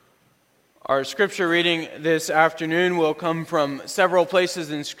Our scripture reading this afternoon will come from several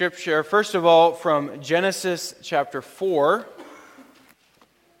places in Scripture. First of all, from Genesis chapter 4.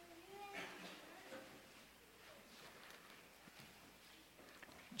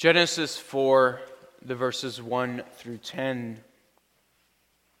 Genesis 4, the verses 1 through 10.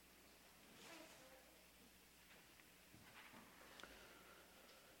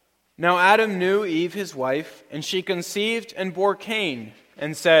 Now Adam knew Eve his wife, and she conceived and bore Cain,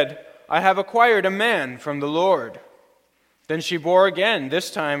 and said, I have acquired a man from the Lord. Then she bore again, this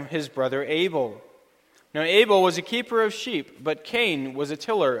time his brother Abel. Now Abel was a keeper of sheep, but Cain was a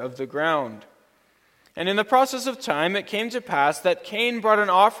tiller of the ground. And in the process of time it came to pass that Cain brought an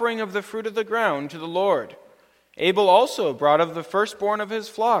offering of the fruit of the ground to the Lord. Abel also brought of the firstborn of his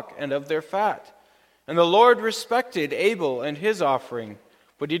flock and of their fat. And the Lord respected Abel and his offering,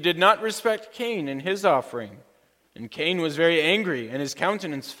 but he did not respect Cain and his offering. And Cain was very angry, and his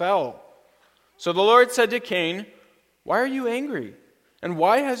countenance fell. So the Lord said to Cain, Why are you angry? And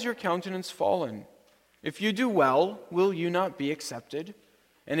why has your countenance fallen? If you do well, will you not be accepted?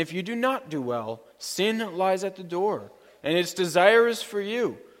 And if you do not do well, sin lies at the door, and its desire is for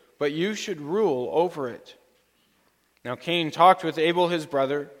you, but you should rule over it. Now Cain talked with Abel his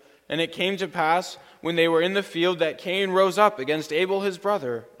brother, and it came to pass, when they were in the field, that Cain rose up against Abel his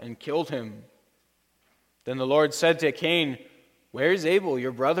brother, and killed him. Then the Lord said to Cain, Where is Abel,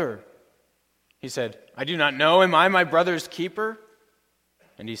 your brother? He said, I do not know. Am I my brother's keeper?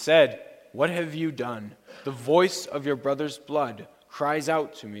 And he said, What have you done? The voice of your brother's blood cries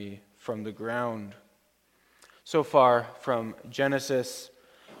out to me from the ground. So far from Genesis.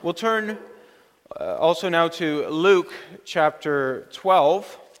 We'll turn also now to Luke chapter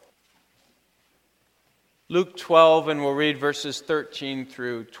 12. Luke 12, and we'll read verses 13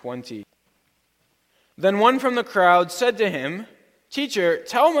 through 20. Then one from the crowd said to him, Teacher,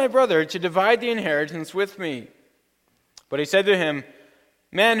 tell my brother to divide the inheritance with me. But he said to him,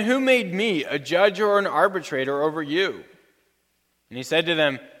 Man, who made me a judge or an arbitrator over you? And he said to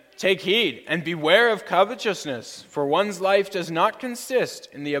them, Take heed and beware of covetousness, for one's life does not consist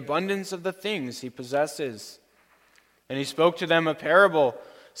in the abundance of the things he possesses. And he spoke to them a parable,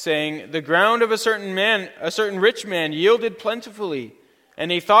 saying, The ground of a certain rich man yielded plentifully. And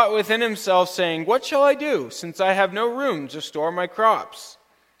he thought within himself, saying, What shall I do, since I have no room to store my crops?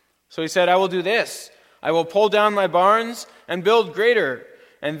 So he said, I will do this. I will pull down my barns and build greater,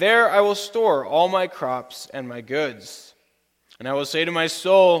 and there I will store all my crops and my goods. And I will say to my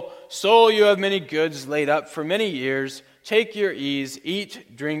soul, Soul, you have many goods laid up for many years. Take your ease,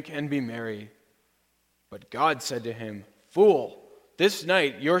 eat, drink, and be merry. But God said to him, Fool, this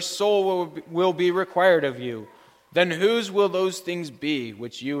night your soul will be required of you. Then whose will those things be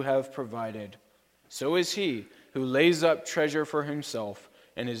which you have provided? So is he who lays up treasure for himself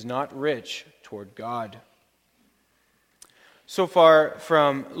and is not rich toward God. So far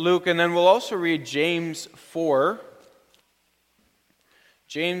from Luke, and then we'll also read James 4.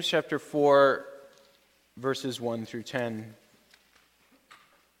 James chapter 4, verses 1 through 10.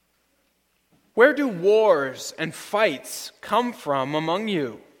 Where do wars and fights come from among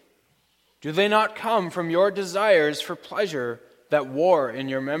you? Do they not come from your desires for pleasure that war in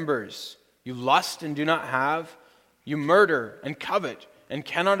your members? You lust and do not have. You murder and covet and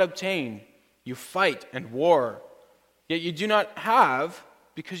cannot obtain. You fight and war. Yet you do not have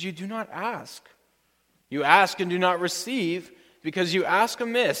because you do not ask. You ask and do not receive because you ask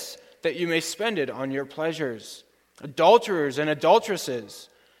amiss that you may spend it on your pleasures. Adulterers and adulteresses,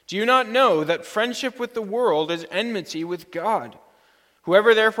 do you not know that friendship with the world is enmity with God?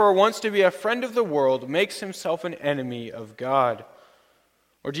 Whoever therefore wants to be a friend of the world makes himself an enemy of God.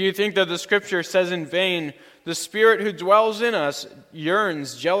 Or do you think that the Scripture says in vain, the Spirit who dwells in us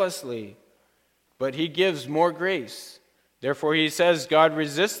yearns jealously, but he gives more grace? Therefore he says, God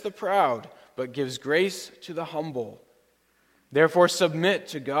resists the proud, but gives grace to the humble. Therefore submit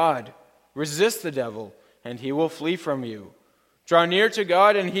to God, resist the devil, and he will flee from you. Draw near to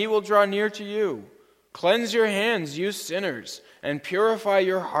God, and he will draw near to you. Cleanse your hands, you sinners, and purify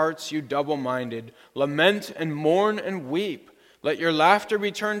your hearts, you double-minded. Lament and mourn and weep. Let your laughter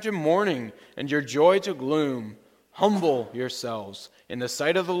be turned to mourning, and your joy to gloom. Humble yourselves in the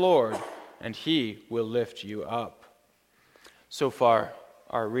sight of the Lord, and he will lift you up. So far,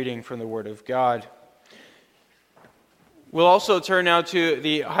 our reading from the Word of God. We'll also turn now to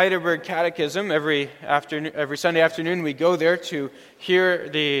the Heidelberg Catechism. Every Sunday afternoon we go there to hear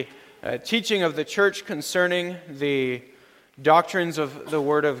the teaching of the church concerning the doctrines of the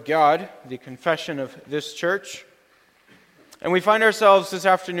Word of God, the confession of this church. And we find ourselves this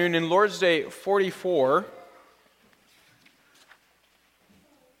afternoon in Lord's Day 44.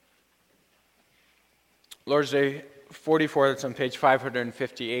 Lord's Day 44, that's on page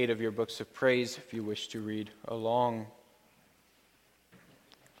 558 of your books of praise, if you wish to read along.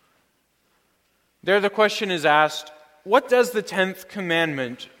 There the question is asked, what does the 10th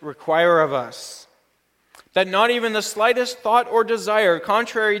commandment require of us? That not even the slightest thought or desire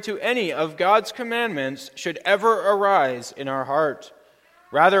contrary to any of God's commandments should ever arise in our heart.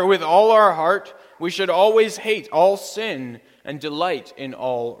 Rather, with all our heart, we should always hate all sin and delight in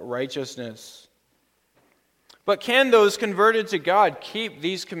all righteousness. But can those converted to God keep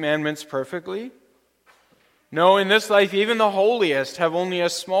these commandments perfectly? No, in this life, even the holiest have only a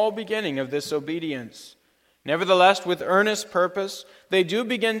small beginning of this obedience. Nevertheless, with earnest purpose, they do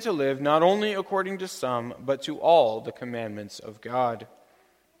begin to live not only according to some, but to all the commandments of God.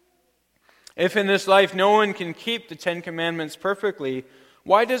 If in this life no one can keep the 10 commandments perfectly,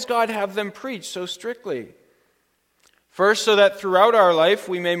 why does God have them preached so strictly? First, so that throughout our life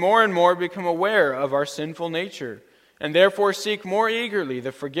we may more and more become aware of our sinful nature, and therefore seek more eagerly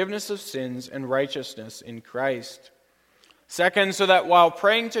the forgiveness of sins and righteousness in Christ. Second, so that while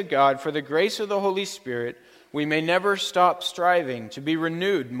praying to God for the grace of the Holy Spirit, we may never stop striving to be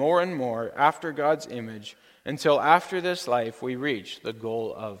renewed more and more after God's image, until after this life we reach the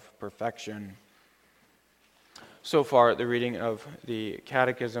goal of perfection. So far, the reading of the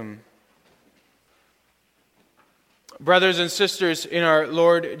Catechism. Brothers and sisters in our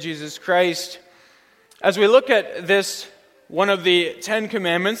Lord Jesus Christ, as we look at this, one of the 10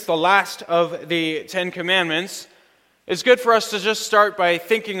 commandments, the last of the 10 commandments, it's good for us to just start by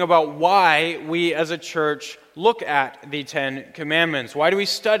thinking about why we as a church look at the 10 commandments. Why do we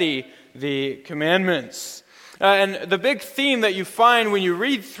study the commandments? And the big theme that you find when you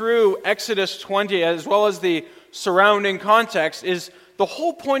read through Exodus 20, as well as the surrounding context, is the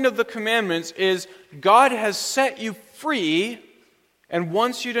whole point of the commandments is God has set you free and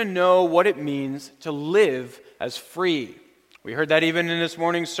wants you to know what it means to live as free. We heard that even in this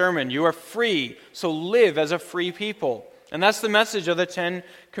morning's sermon. You are free, so live as a free people. And that's the message of the 10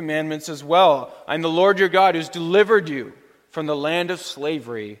 commandments as well. I'm the Lord your God who's delivered you from the land of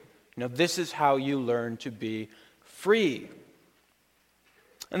slavery. Now this is how you learn to be free.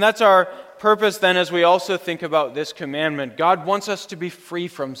 And that's our purpose then as we also think about this commandment. God wants us to be free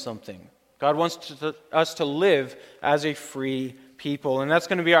from something. God wants us to live as a free people. And that's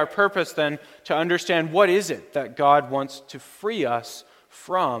going to be our purpose then, to understand what is it that God wants to free us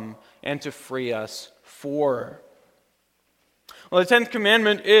from and to free us for. Well, the 10th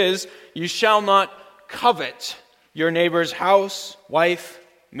commandment is, you shall not covet your neighbor's house, wife,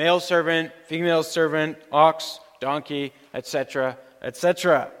 male servant, female servant, ox, donkey, etc.,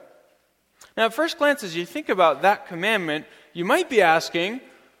 etc. Now, at first glance, as you think about that commandment, you might be asking,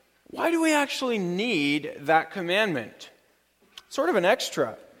 why do we actually need that commandment? Sort of an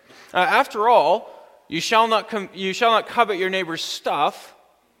extra. After all, you shall not covet your neighbor's stuff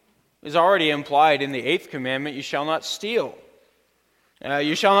is already implied in the 8th commandment, you shall not steal.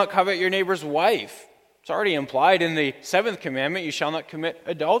 You shall not covet your neighbor's wife. It's already implied in the 7th commandment, you shall not commit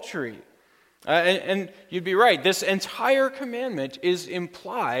adultery. And you'd be right, this entire commandment is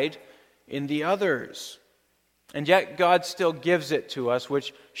implied in the others. And yet God still gives it to us,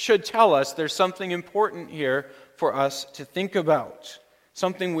 which should tell us there's something important here for us to think about,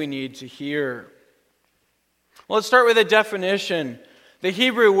 something we need to hear. Well, let's start with a definition. The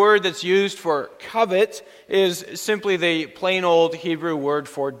Hebrew word that's used for covet is simply the plain old Hebrew word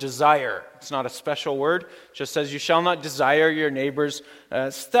for desire. It's not a special word. It just says you shall not desire your neighbor's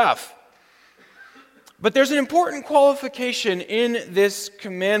stuff. But there's an important qualification in this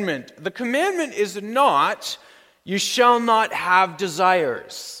commandment. The commandment is not, you shall not have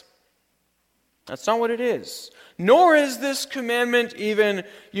desires. That's not what it is. Nor is this commandment even,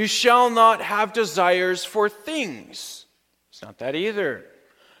 you shall not have desires for things. It's not that either.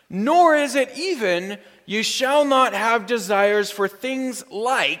 Nor is it even, you shall not have desires for things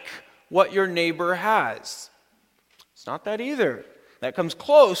like what your neighbor has. It's not that either. That comes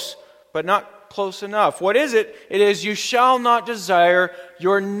close, but not close enough. What is it? It is, you shall not desire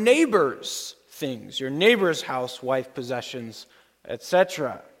your neighbor's things, your neighbor's house, wife, possessions,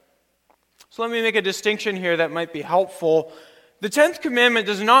 etc. So let me make a distinction here that might be helpful. The 10th commandment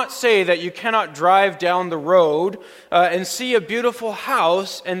does not say that you cannot drive down the road and see a beautiful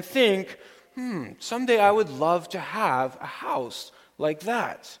house and think, someday I would love to have a house like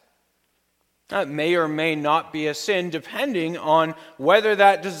that. That may or may not be a sin, depending on whether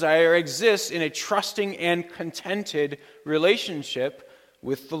that desire exists in a trusting and contented relationship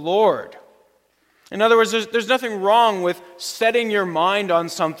with the Lord. In other words, there's nothing wrong with setting your mind on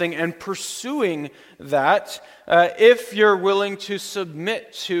something and pursuing that if you're willing to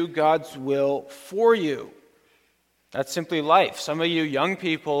submit to God's will for you. That's simply life. Some of you young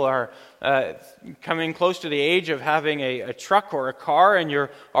people are coming close to the age of having a truck or a car, and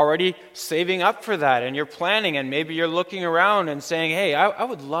you're already saving up for that, and you're planning, and maybe you're looking around and saying, hey, I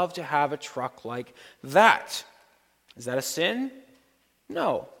would love to have a truck like that. Is that a sin?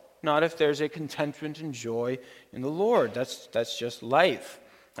 No, not if there's a contentment and joy in the Lord. That's just life.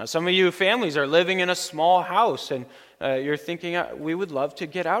 Now, some of you families are living in a small house, and you're thinking, we would love to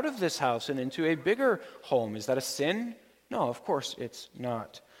get out of this house and into a bigger home. Is that a sin? No, of course it's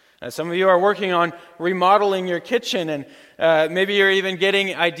not. Some of you are working on remodeling your kitchen, and maybe you're even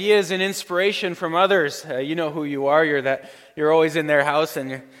getting ideas and inspiration from others. You know who you are. You're always in their house, and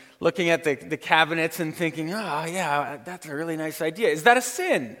you're looking at the cabinets and thinking, oh, yeah, that's a really nice idea. Is that a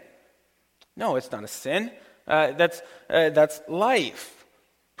sin? No, it's not a sin. That's life,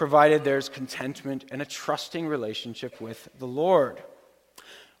 provided there's contentment and a trusting relationship with the Lord.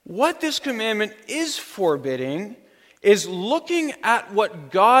 What this commandment is forbidding is looking at what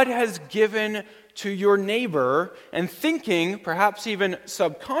God has given to your neighbor and thinking, perhaps even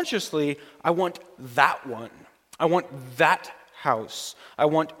subconsciously, I want that one. I want that house. I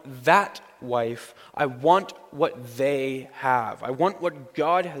want that wife. I want what they have. I want what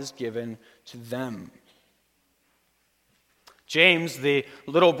God has given to them. James, the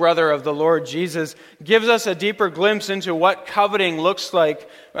little brother of the Lord Jesus, gives us a deeper glimpse into what coveting looks like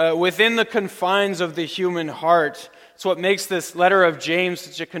within the confines of the human heart. It's what makes this letter of James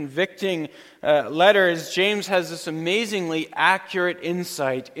such a convicting letter, is James has this amazingly accurate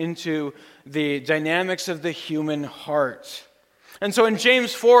insight into the dynamics of the human heart. And so in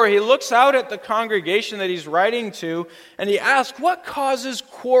James 4, he looks out at the congregation that he's writing to, and he asks, what causes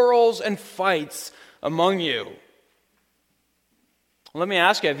quarrels and fights among you? Let me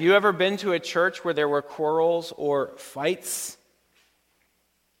ask you, have you ever been to a church where there were quarrels or fights?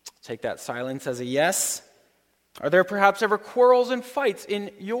 Take that silence as a yes. Are there perhaps ever quarrels and fights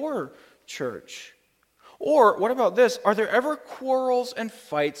in your church? Or, what about this? Are there ever quarrels and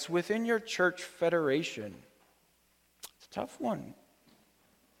fights within your church federation? It's a tough one.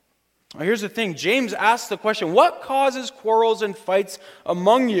 Now, here's the thing. James asks the question, what causes quarrels and fights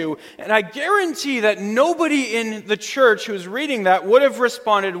among you? And I guarantee that nobody in the church who's reading that would have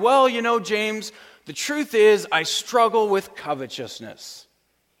responded, well, you know, James, the truth is I struggle with covetousness.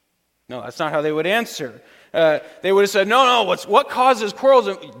 No, that's not how they would answer. They would have said, no, what causes quarrels?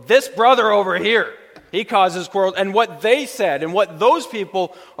 This brother over here, he causes quarrels. And what they said and what those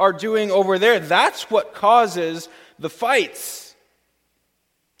people are doing over there, that's what causes the fights.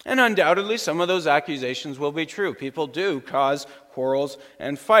 And undoubtedly, some of those accusations will be true. People do cause quarrels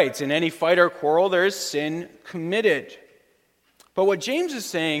and fights. In any fight or quarrel, there is sin committed. But what James is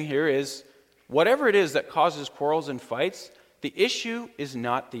saying here is, whatever it is that causes quarrels and fights, the issue is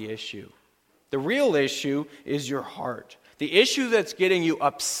not the issue. The real issue is your heart. The issue that's getting you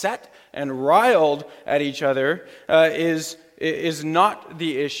upset and riled at each other is not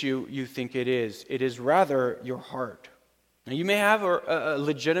the issue you think it is. It is rather your heart. Now, you may have a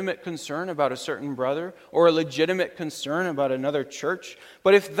legitimate concern about a certain brother or a legitimate concern about another church,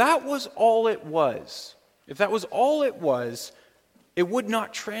 but if that was all it was, it would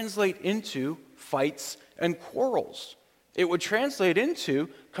not translate into fights and quarrels. It would translate into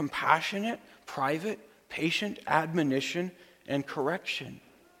compassionate, private, patient admonition and correction.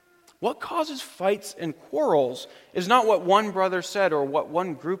 What causes fights and quarrels is not what one brother said or what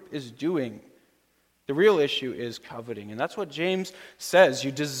one group is doing. The real issue is coveting. And that's what James says.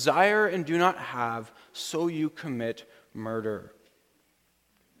 You desire and do not have, so you commit murder.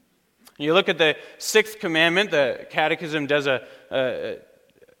 You look at the sixth commandment. The Catechism does a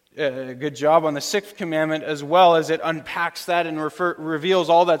good job on the sixth commandment as well, as it unpacks that and reveals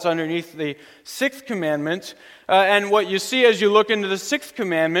all that's underneath the sixth commandment. And what you see as you look into the sixth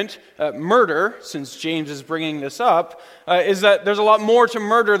commandment, murder, since James is bringing this up, is that there's a lot more to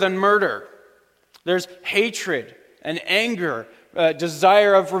murder than murder. There's hatred and anger,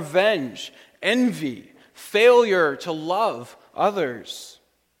 desire of revenge, envy, failure to love others.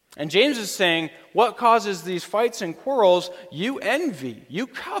 And James is saying, what causes these fights and quarrels? You envy, you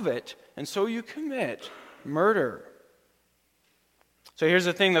covet, and so you commit murder. So here's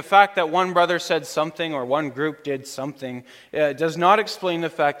the thing, the fact that one brother said something or one group did something does not explain the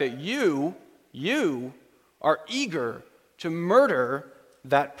fact that you are eager to murder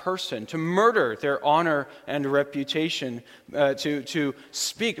that person, to murder their honor and reputation, to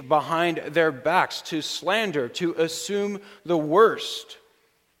speak behind their backs, to slander, to assume the worst.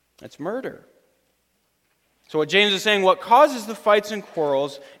 That's murder. So what James is saying, what causes the fights and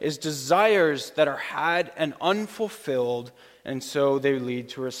quarrels is desires that are had and unfulfilled, and so they lead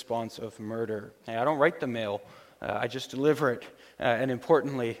to a response of murder. Hey, I don't write the mail. I just deliver it. And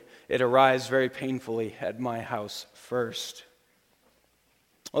importantly, it arrives very painfully at my house first.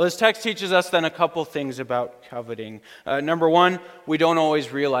 Well, this text teaches us then a couple things about coveting. Number one, we don't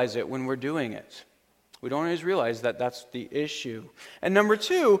always realize it when we're doing it. We don't always realize that that's the issue. And number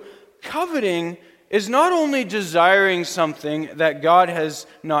two, coveting is not only desiring something that God has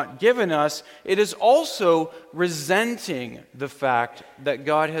not given us, it is also resenting the fact that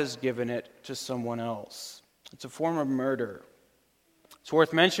God has given it to someone else. It's a form of murder. It's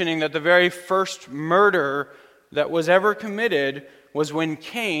worth mentioning that the very first murder that was ever committed was when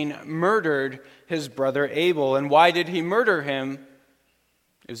Cain murdered his brother Abel. And why did he murder him?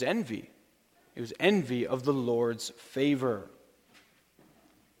 It was envy. It was envy of the Lord's favor.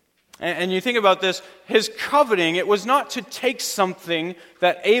 And you think about this, his coveting, it was not to take something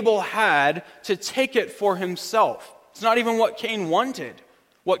that Abel had to take it for himself. It's not even what Cain wanted.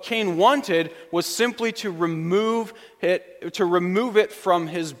 What Cain wanted was simply to remove it from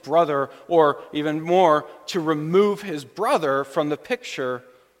his brother, or even more, to remove his brother from the picture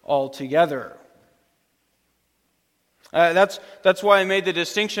altogether. That's why I made the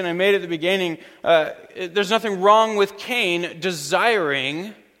distinction I made at the beginning. There's nothing wrong with Cain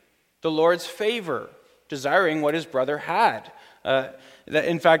desiring the Lord's favor, desiring what his brother had.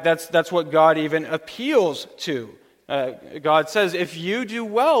 In fact, that's what God even appeals to. God says, if you do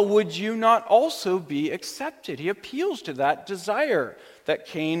well, would you not also be accepted? He appeals to that desire that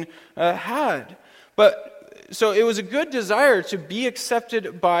Cain had. So it was a good desire to be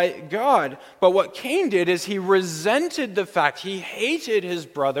accepted by God. But what Cain did is he resented the fact, he hated his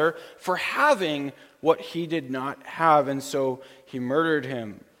brother for having what he did not have, and so he murdered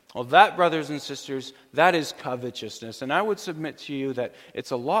him. Well, that, brothers and sisters, that is covetousness. And I would submit to you that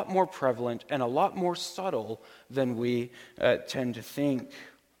it's a lot more prevalent and a lot more subtle than we tend to think.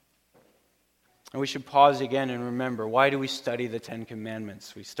 And we should pause again and remember, why do we study the Ten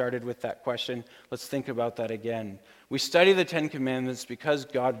Commandments? We started with that question. Let's think about that again. We study the Ten Commandments because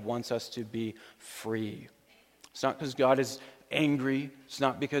God wants us to be free. It's not because God is angry. It's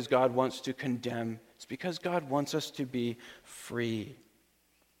not because God wants to condemn. It's because God wants us to be free.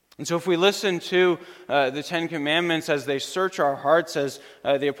 And so if we listen to the Ten Commandments as they search our hearts, as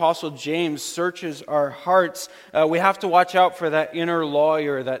the Apostle James searches our hearts, we have to watch out for that inner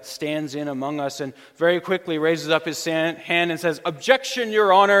lawyer that stands in among us and very quickly raises up his hand and says, "Objection,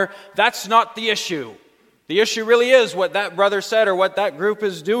 Your Honor, that's not the issue. The issue really is what that brother said or what that group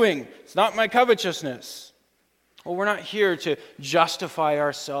is doing. It's not my covetousness." Well, we're not here to justify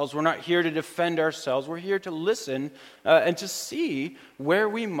ourselves. We're not here to defend ourselves. We're here to listen and to see where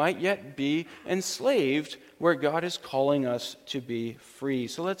we might yet be enslaved, where God is calling us to be free.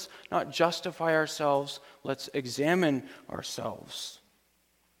 So let's not justify ourselves. Let's examine ourselves.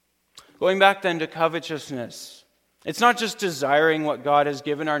 Going back then to covetousness. It's not just desiring what God has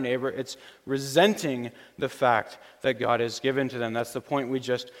given our neighbor, it's resenting the fact that God has given to them. That's the point we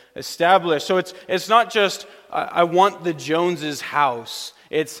just established. So it's not just, I want the Joneses' house.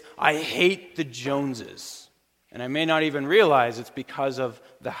 It's, I hate the Joneses. And I may not even realize it's because of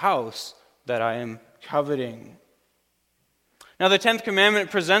the house that I am coveting. Now, the 10th commandment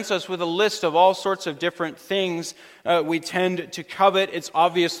presents us with a list of all sorts of different things we tend to covet. It's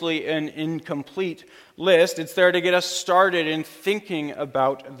obviously an incomplete list. It's there to get us started in thinking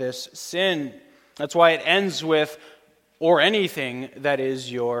about this sin. That's why it ends with, or anything that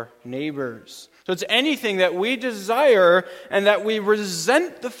is your neighbor's. So it's anything that we desire and that we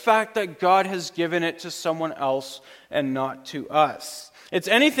resent the fact that God has given it to someone else and not to us. It's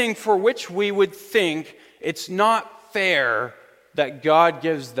anything for which we would think it's not fair that God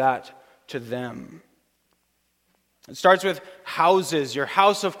gives that to them. It starts with houses. Your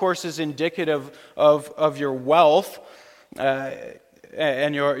house, of course, is indicative of your wealth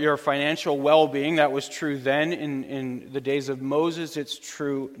and your financial well-being. That was true then in the days of Moses. It's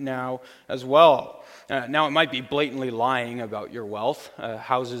true now as well. Now, it might be blatantly lying about your wealth.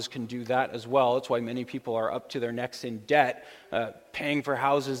 Houses can do that as well. That's why many people are up to their necks in debt, paying for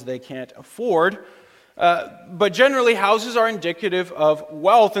houses they can't afford. But generally, houses are indicative of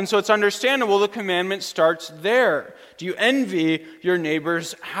wealth, and so it's understandable the commandment starts there. Do you envy your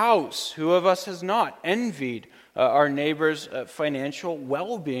neighbor's house? Who of us has not envied our neighbor's financial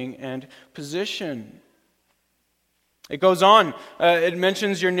well-being and position? It goes on. It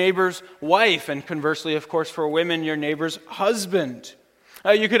mentions your neighbor's wife, and conversely, of course, for women, your neighbor's husband.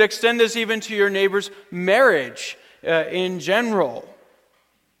 You could extend this even to your neighbor's marriage in general.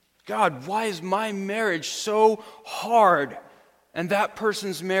 God, why is my marriage so hard and that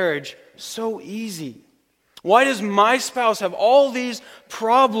person's marriage so easy? Why does my spouse have all these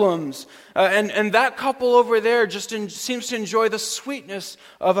problems? And that couple over there just seems to enjoy the sweetness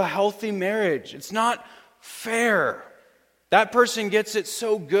of a healthy marriage. It's not fair. That person gets it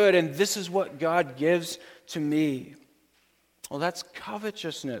so good, and this is what God gives to me. Well, that's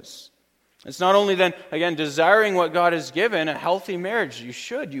covetousness. It's not only then, again, desiring what God has given, a healthy marriage. You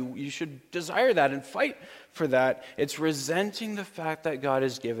should desire that and fight for that. It's resenting the fact that God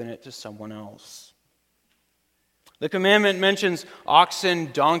has given it to someone else. The commandment mentions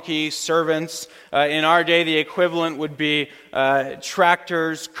oxen, donkey, servants. In our day, the equivalent would be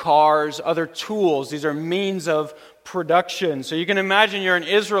tractors, cars, other tools. These are means of production. So you can imagine you're an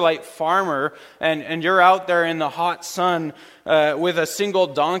Israelite farmer and you're out there in the hot sun with a single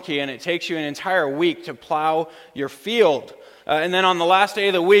donkey, and it takes you an entire week to plow your field. And then on the last day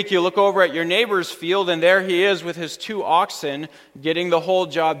of the week, you look over at your neighbor's field, and there he is with his 2 oxen getting the whole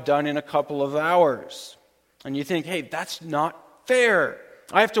job done in a couple of hours. And you think, hey, that's not fair.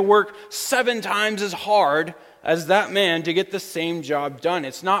 I have to work 7 times as hard as that man to get the same job done.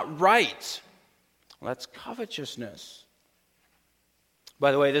 It's not right. Well, that's covetousness.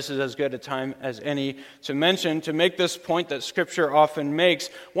 By the way, this is as good a time as any to make this point that Scripture often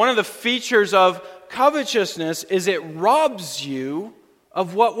makes. One of the features of covetousness is it robs you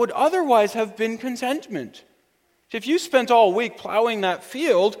of what would otherwise have been contentment. If you spent all week plowing that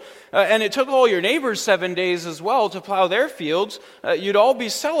field, and it took all your neighbors 7 days as well to plow their fields, you'd all be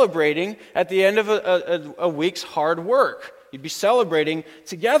celebrating at the end of a week's hard work. You'd be celebrating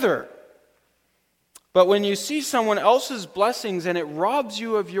together. But when you see someone else's blessings and it robs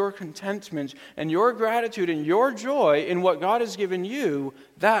you of your contentment and your gratitude and your joy in what God has given you,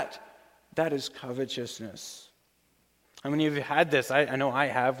 that is covetousness. How many of you had this? I know I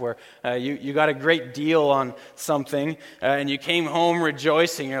have, where you got a great deal on something and you came home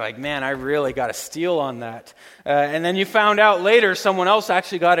rejoicing. You're like, man, I really got a steal on that. And then you found out later someone else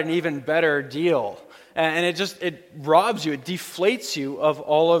actually got an even better deal. And it robs you, it deflates you of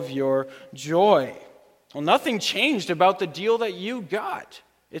all of your joy. Well, nothing changed about the deal that you got.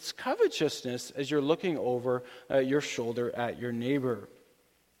 It's covetousness as you're looking over your shoulder at your neighbor.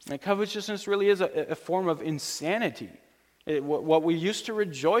 And covetousness really is a form of insanity. What we used to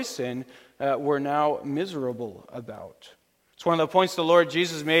rejoice in, we're now miserable about. It's one of the points the Lord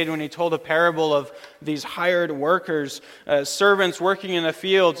Jesus made when he told a parable of these hired workers, servants working in the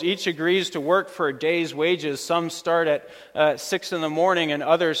fields. Each agrees to work for a day's wages. Some start at 6 in the morning and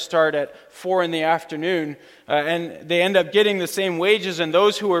others start at 4 in the afternoon. And they end up getting the same wages. And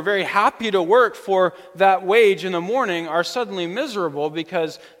those who are very happy to work for that wage in the morning are suddenly miserable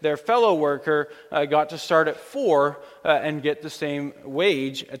because their fellow worker got to start at 4 and get the same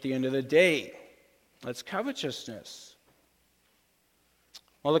wage at the end of the day. That's covetousness.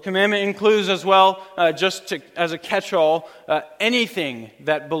 Well, the commandment includes as well, as a catch-all, anything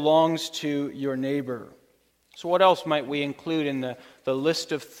that belongs to your neighbor. So what else might we include in the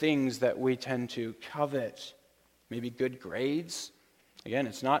list of things that we tend to covet? Maybe good grades. Again,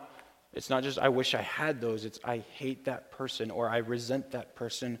 it's not just I wish I had those. It's I hate that person or I resent that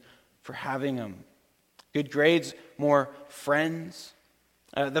person for having them. Good grades, more friends.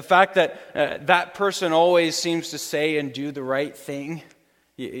 The fact that that person always seems to say and do the right thing.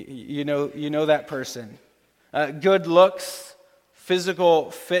 You know that person. Good looks, physical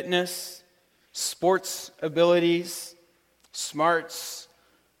fitness, sports abilities, smarts,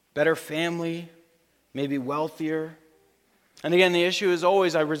 better family, maybe wealthier. And again, the issue is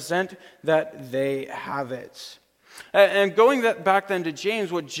always I resent that they have it. And going back then to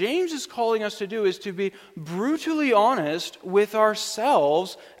James, what James is calling us to do is to be brutally honest with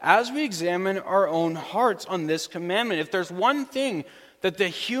ourselves as we examine our own hearts on this commandment. If there's one thing that the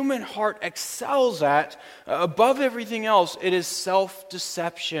human heart excels at above everything else, it is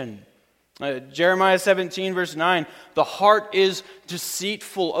self-deception. Jeremiah 17, verse 9, the heart is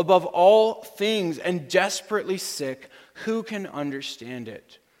deceitful above all things and desperately sick. Who can understand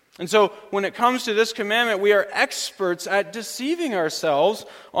it? And so when it comes to this commandment, we are experts at deceiving ourselves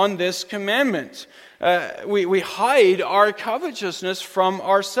on this commandment. We hide our covetousness from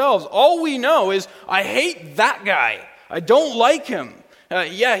ourselves. All we know is, I hate that guy. I don't like him.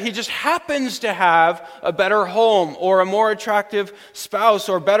 He just happens to have a better home or a more attractive spouse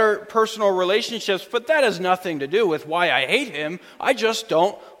or better personal relationships, but that has nothing to do with why I hate him. I just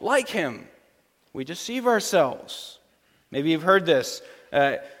don't like him. We deceive ourselves. Maybe you've heard this.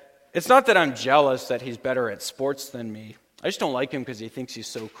 It's not that I'm jealous that he's better at sports than me. I just don't like him because he thinks he's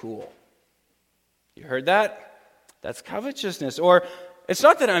so cool. You heard that? That's covetousness. Or it's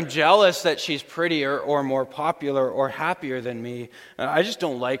not that I'm jealous that she's prettier or more popular or happier than me. I just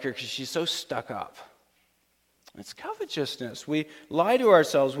don't like her because she's so stuck up. It's covetousness. We lie to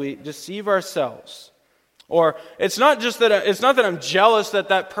ourselves. We deceive ourselves. Or it's not that I'm jealous that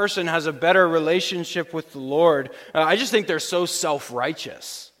that person has a better relationship with the Lord. I just think they're so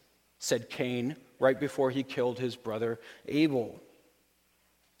self-righteous, said Cain right before he killed his brother Abel.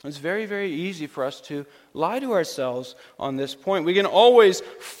 It's very, very easy for us to lie to ourselves on this point. We can always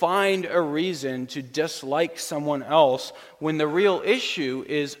find a reason to dislike someone else when the real issue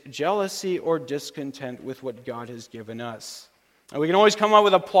is jealousy or discontent with what God has given us. And we can always come up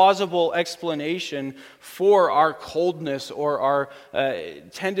with a plausible explanation for our coldness or our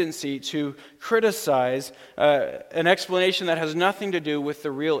tendency to criticize, an explanation that has nothing to do with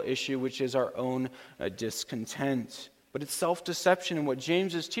the real issue, which is our own discontent. But it's self-deception, and what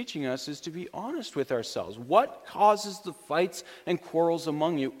James is teaching us is to be honest with ourselves. What causes the fights and quarrels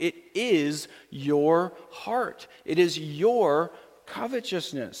among you? It is your heart. It is your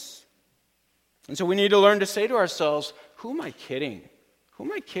covetousness. And so we need to learn to say to ourselves, who am I kidding? Who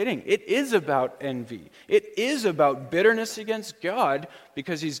am I kidding? It is about envy. It is about bitterness against God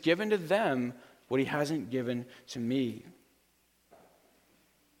because He's given to them what He hasn't given to me.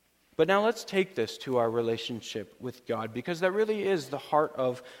 But now let's take this to our relationship with God, because that really is the heart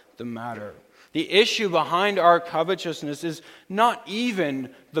of the matter. The issue behind our covetousness is not even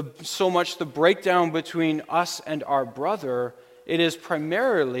so much the breakdown between us and our brother. It is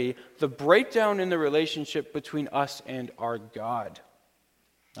primarily the breakdown in the relationship between us and our God.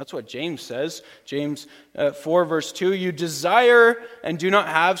 That's what James says. James 4 verse 2, you desire and do not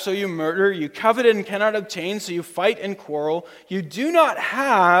have, so you murder. You covet and cannot obtain, so you fight and quarrel. You do not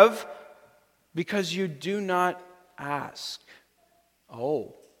have because you do not ask.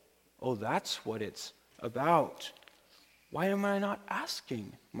 Oh, that's what it's about. Why am I not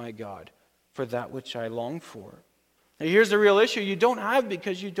asking, my God, for that which I long for? Now here's the real issue. You don't have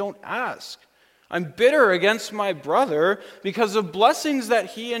because you don't ask. I'm bitter against my brother because of blessings that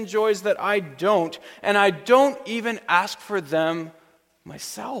he enjoys that I don't, and I don't even ask for them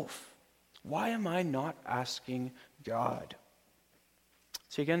myself. Why am I not asking God?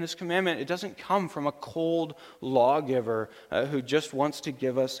 See, again, this commandment, it doesn't come from a cold lawgiver who just wants to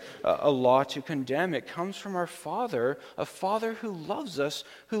give us a law to condemn. It comes from our Father, a Father who loves us,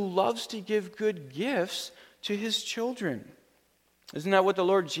 who loves to give good gifts to His children. Isn't that what the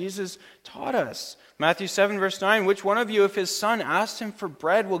Lord Jesus taught us? Matthew 7 verse 9, which one of you, if his son asks him for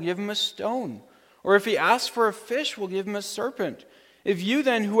bread, will give him a stone? Or if he asks for a fish, will give him a serpent? If you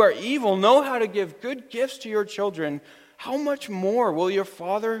then, who are evil, know how to give good gifts to your children, how much more will your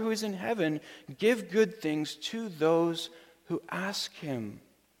Father who is in heaven give good things to those who ask Him?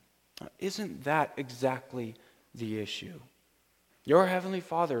 Now, isn't that exactly the issue? Your Heavenly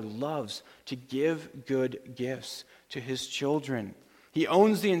Father loves to give good gifts to His children. He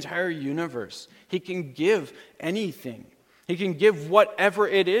owns the entire universe. He can give anything. He can give whatever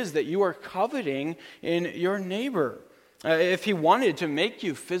it is that you are coveting in your neighbor. If He wanted to make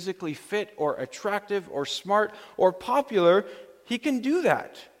you physically fit or attractive or smart or popular, He can do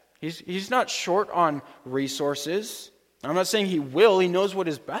that. He's not short on resources. I'm not saying He will. He knows what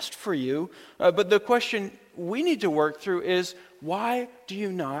is best for you. But the question we need to work through is, why do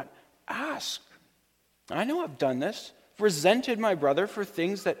you not ask? I know I've done this. I've resented my brother for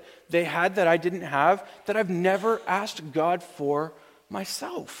things that they had that I didn't have, that I've never asked God for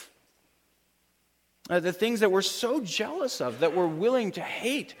myself. The things that we're so jealous of, that we're willing to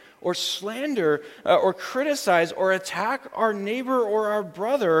hate or slander or criticize or attack our neighbor or our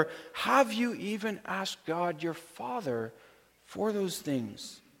brother, have you even asked God, your Father, for those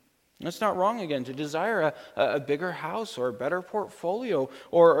things? And it's not wrong, again, to desire a bigger house or a better portfolio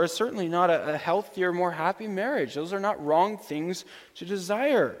or certainly not a healthier, more happy marriage. Those are not wrong things to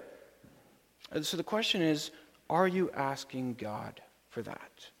desire. So the question is, are you asking God for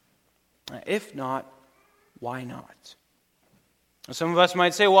that? If not, why not? Some of us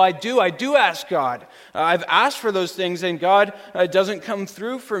might say, well, I do ask God. I've asked for those things and God doesn't come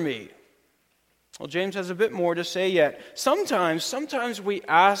through for me. Well, James has a bit more to say yet. Sometimes we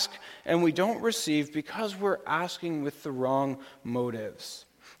ask and we don't receive because we're asking with the wrong motives.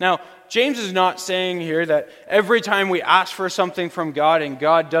 Now, James is not saying here that every time we ask for something from God and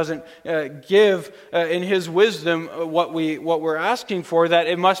God doesn't give in His wisdom what we're asking for, that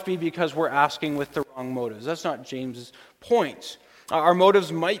it must be because we're asking with the wrong motives. That's not James's point. Our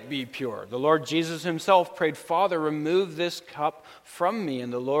motives might be pure. The Lord Jesus Himself prayed, Father, remove this cup from me.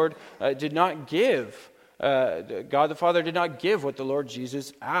 And the Lord did not give. God the Father did not give what the Lord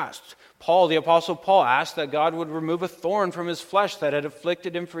Jesus asked. The Apostle Paul, asked that God would remove a thorn from his flesh that had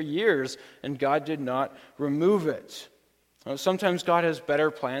afflicted him for years, and God did not remove it. Sometimes God has better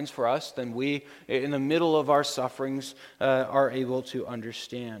plans for us than we, in the middle of our sufferings, are able to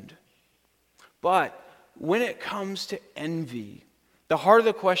understand. But when it comes to envy, the heart of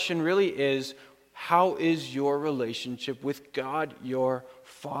the question really is, how is your relationship with God, your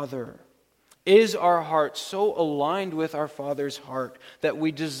Father? Is our heart so aligned with our Father's heart that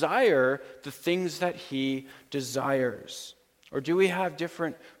we desire the things that He desires? Or do we have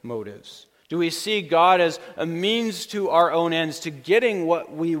different motives? Do we see God as a means to our own ends, to getting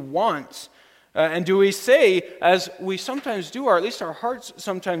what we want? And do we say, as we sometimes do, or at least our hearts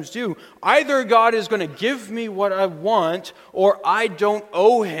sometimes do, either God is going to give me what I want, or I don't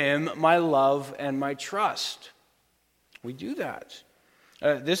owe Him my love and my trust? We do that.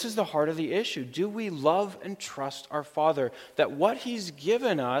 This is the heart of the issue. Do we love and trust our Father, that what He's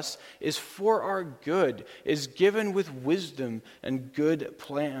given us is for our good, is given with wisdom and good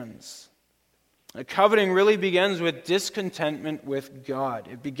plans? Coveting really begins with discontentment with God.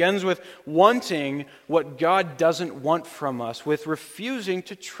 It begins with wanting what God doesn't want from us, with refusing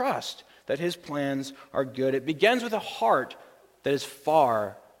to trust that His plans are good. It begins with a heart that is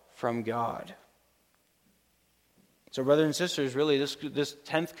far from God. So, brothers and sisters, really this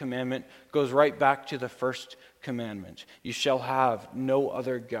 10th commandment goes right back to the first commandment. You shall have no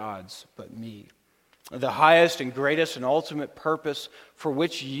other gods but me. The highest and greatest and ultimate purpose for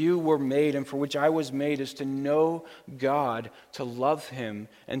which you were made and for which I was made is to know God, to love Him,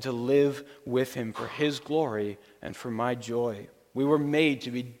 and to live with Him for His glory and for my joy. We were made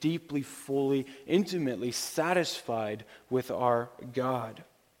to be deeply, fully, intimately satisfied with our God.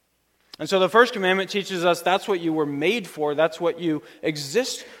 And so the first commandment teaches us that's what you were made for, that's what you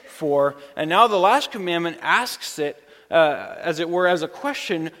exist for. And now the last commandment asks it, as it were, as a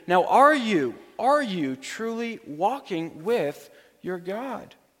question. Now, are you truly walking with your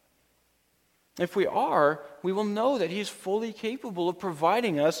God? If we are, we will know that He's fully capable of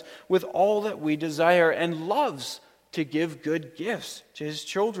providing us with all that we desire and loves to give good gifts to His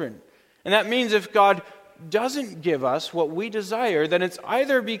children. And that means if God doesn't give us what we desire, then it's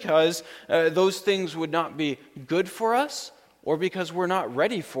either because those things would not be good for us or because we're not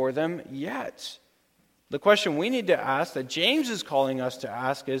ready for them yet. The question we need to ask, that James is calling us to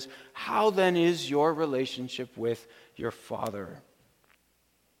ask, is how then is your relationship with your Father?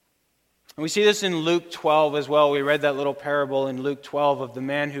 And we see this in Luke 12 as well. We read that little parable in Luke 12 of the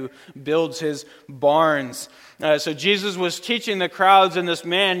man who builds his barns. So Jesus was teaching the crowds, and this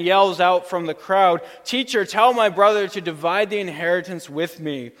man yells out from the crowd, "Teacher, tell my brother to divide the inheritance with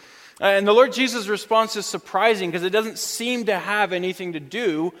me." And the Lord Jesus' response is surprising because it doesn't seem to have anything to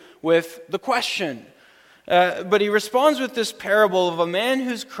do with the question. But He responds with this parable of a man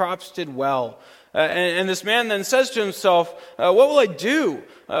whose crops did well. And this man then says to himself, what will I do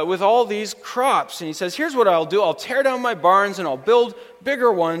with all these crops? And he says, here's what I'll do. I'll tear down my barns and I'll build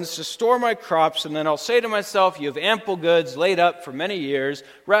bigger ones to store my crops. And then I'll say to myself, you have ample goods laid up for many years.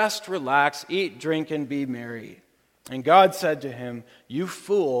 Rest, relax, eat, drink, and be merry. And God said to him, you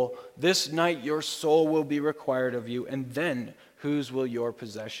fool, this night your soul will be required of you. And then whose will your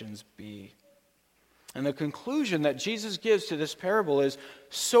possessions be? And the conclusion that Jesus gives to this parable is,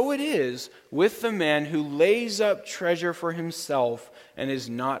 so it is with the man who lays up treasure for himself and is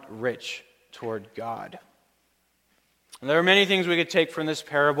not rich toward God. And there are many things we could take from this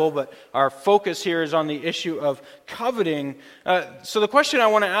parable, but our focus here is on the issue of coveting. So the question I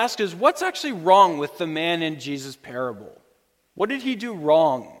want to ask is, what's actually wrong with the man in Jesus' parable? What did he do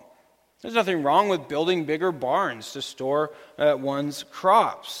wrong? There's nothing wrong with building bigger barns to store one's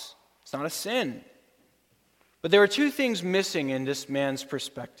crops. It's not a sin. But there are two things missing in this man's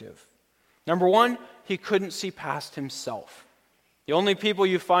perspective. Number one, he couldn't see past himself. The only people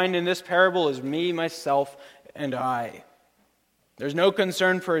you find in this parable is me, myself, and I. There's no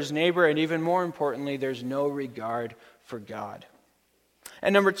concern for his neighbor, and even more importantly, there's no regard for God.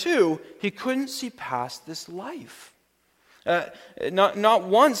 And number two, he couldn't see past this life. Not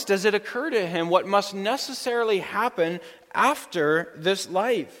once does it occur to him what must necessarily happen after this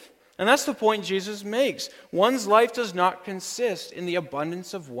life. And that's the point Jesus makes. One's life does not consist in the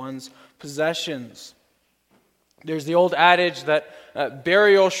abundance of one's possessions. There's the old adage that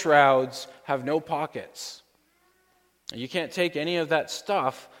burial shrouds have no pockets. You can't take any of that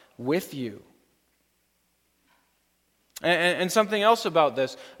stuff with you. And something else about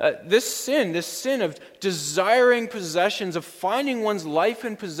this. This sin of desiring possessions, of finding one's life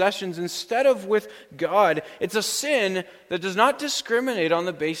in possessions instead of with God, it's a sin that does not discriminate on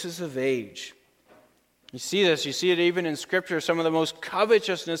the basis of age. You see this, you see it even in Scripture. Some of the most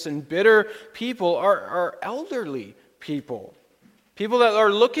covetousness and bitter people are elderly people. People that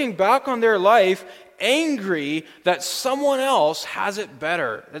are looking back on their life angry that someone else has it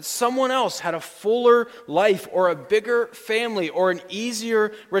better, that someone else had a fuller life or a bigger family or an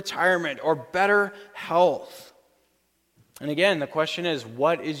easier retirement or better health. And again, the question is,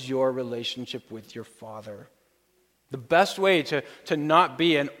 what is your relationship with your Father? The best way to not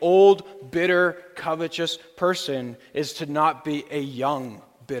be an old, bitter, covetous person is to not be a young,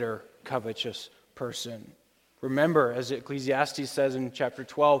 bitter, covetous person. Remember, as Ecclesiastes says in chapter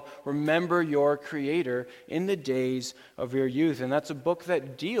 12, remember your Creator in the days of your youth. And that's a book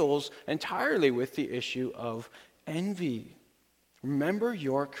that deals entirely with the issue of envy. Remember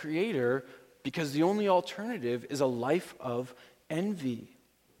your Creator, because the only alternative is a life of envy.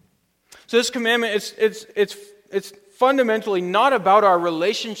 So this commandment, it's fundamentally not about our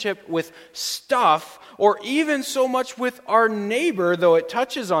relationship with stuff or even so much with our neighbor, though it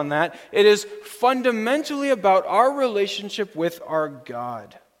touches on that. It is fundamentally about our relationship with our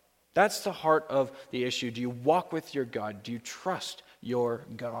God. That's the heart of the issue. Do you walk with your God? Do you trust your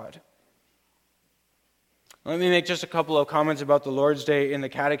God? Let me make just a couple of comments about the Lord's Day in the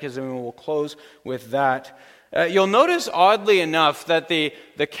Catechism, and we'll close with that. You'll notice, oddly enough, that the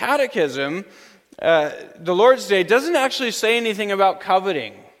Catechism, the Lord's Day, doesn't actually say anything about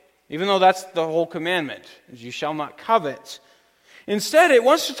coveting, even though that's the whole commandment, you shall not covet. Instead, it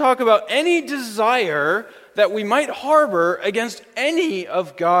wants to talk about any desire that we might harbor against any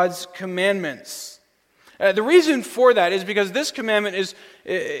of God's commandments. The reason for that is because this commandment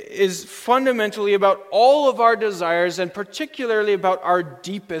is fundamentally about all of our desires, and particularly about our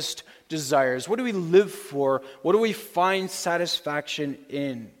deepest desires. What do we live for? What do we find satisfaction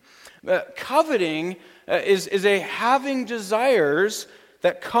in? Coveting is a having desires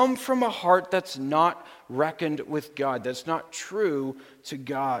that come from a heart that's not reckoned with God, that's not true to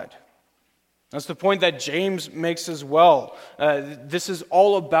God. That's the point that James makes as well. This is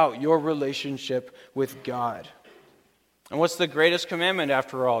all about your relationship with God. And what's the greatest commandment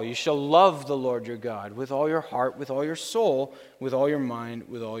after all? You shall love the Lord your God with all your heart, with all your soul, with all your mind,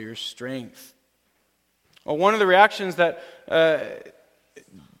 with all your strength. Well, one of the reactions that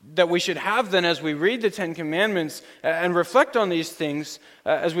we should have then as we read the Ten Commandments and reflect on these things,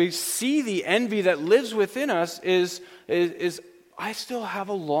 as we see the envy that lives within us, is I still have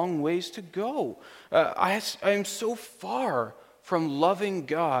a long ways to go. I am so far from loving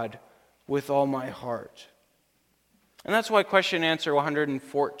God with all my heart. And that's why question answer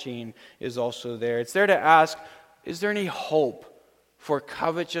 114 is also there. It's there to ask, is there any hope for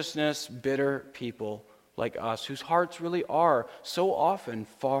covetousness, bitter people like us, whose hearts really are so often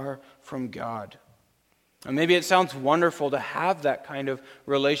far from God? And maybe it sounds wonderful to have that kind of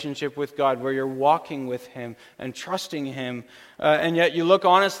relationship with God where you're walking with Him and trusting Him, and yet you look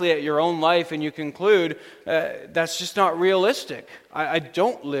honestly at your own life and you conclude that's just not realistic. I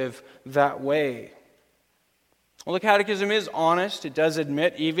don't live that way. Well, the Catechism is honest. It does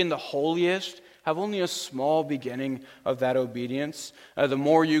admit even the holiest have only a small beginning of that obedience. The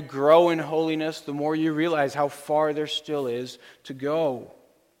more you grow in holiness, the more you realize how far there still is to go.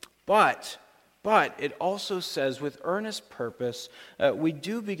 But it also says with earnest purpose, we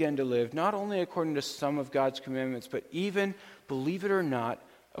do begin to live not only according to some of God's commandments, but even, believe it or not,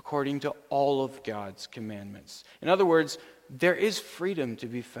 according to all of God's commandments. In other words, there is freedom to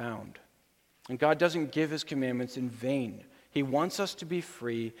be found. And God doesn't give His commandments in vain. He wants us to be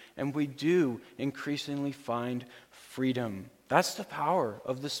free, and we do increasingly find freedom. That's the power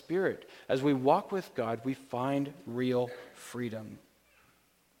of the Spirit. As we walk with God, we find real freedom.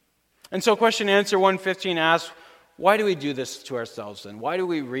 And so question answer 115 asks, why do we do this to ourselves then? Why do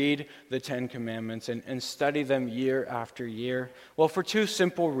we read the Ten Commandments and study them year after year? Well, for two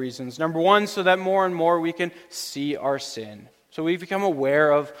simple reasons. Number one, so that more and more we can see our sin. So we become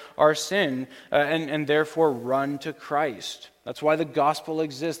aware of our sin and therefore run to Christ. That's why the gospel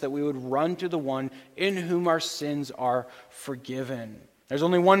exists, that we would run to the one in whom our sins are forgiven. There's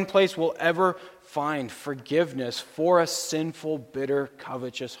only one place we'll ever find forgiveness for a sinful, bitter,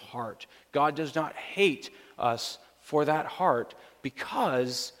 covetous heart. God does not hate us for that heart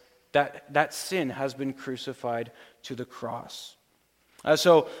because that sin has been crucified to the cross.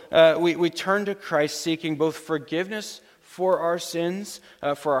 So we turn to Christ seeking both forgiveness for our sins,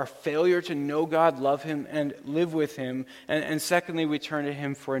 for our failure to know God, love Him, and live with Him. And secondly, we turn to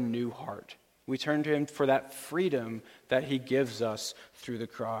Him for a new heart. We turn to Him for that freedom that He gives us through the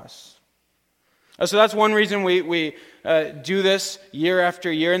cross. So that's one reason we do this year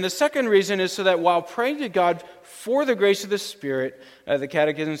after year. And the second reason is so that while praying to God for the grace of the Spirit, the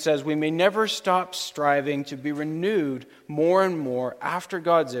Catechism says, we may never stop striving to be renewed more and more after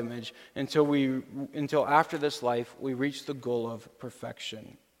God's image until after this life we reach the goal of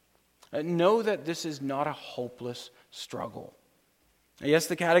perfection. Know that this is not a hopeless struggle. Yes,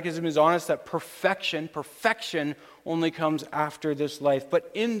 the Catechism is honest that perfection only comes after this life. But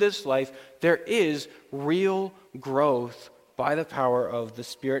in this life, there is real growth by the power of the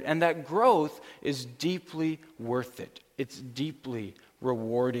Spirit. And that growth is deeply worth it. It's deeply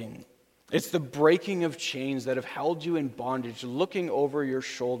rewarding. It's the breaking of chains that have held you in bondage, looking over your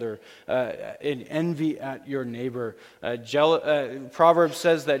shoulder in envy at your neighbor. Proverbs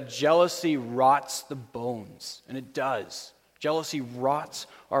says that jealousy rots the bones, and it does. Jealousy rots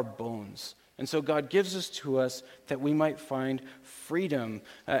our bones. And so God gives this to us that we might find freedom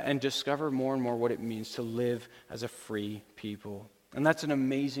and discover more and more what it means to live as a free people. And that's an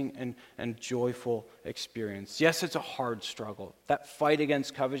amazing and joyful experience. Yes, it's a hard struggle. That fight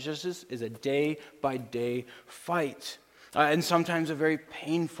against covetousness is a day-by-day fight. And sometimes a very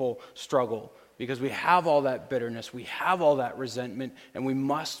painful struggle because we have all that bitterness, we have all that resentment, and we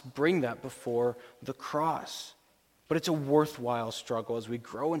must bring that before the cross. But it's a worthwhile struggle as we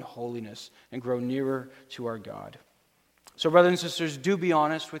grow in holiness and grow nearer to our God. So brothers and sisters, do be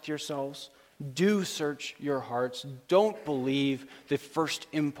honest with yourselves. Do search your hearts. Don't believe the first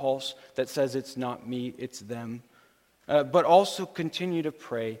impulse that says it's not me, it's them. But also continue to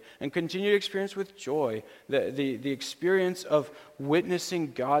pray and continue to experience with joy the experience of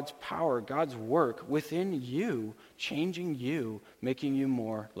witnessing God's power, God's work within you, changing you, making you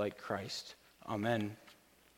more like Christ. Amen.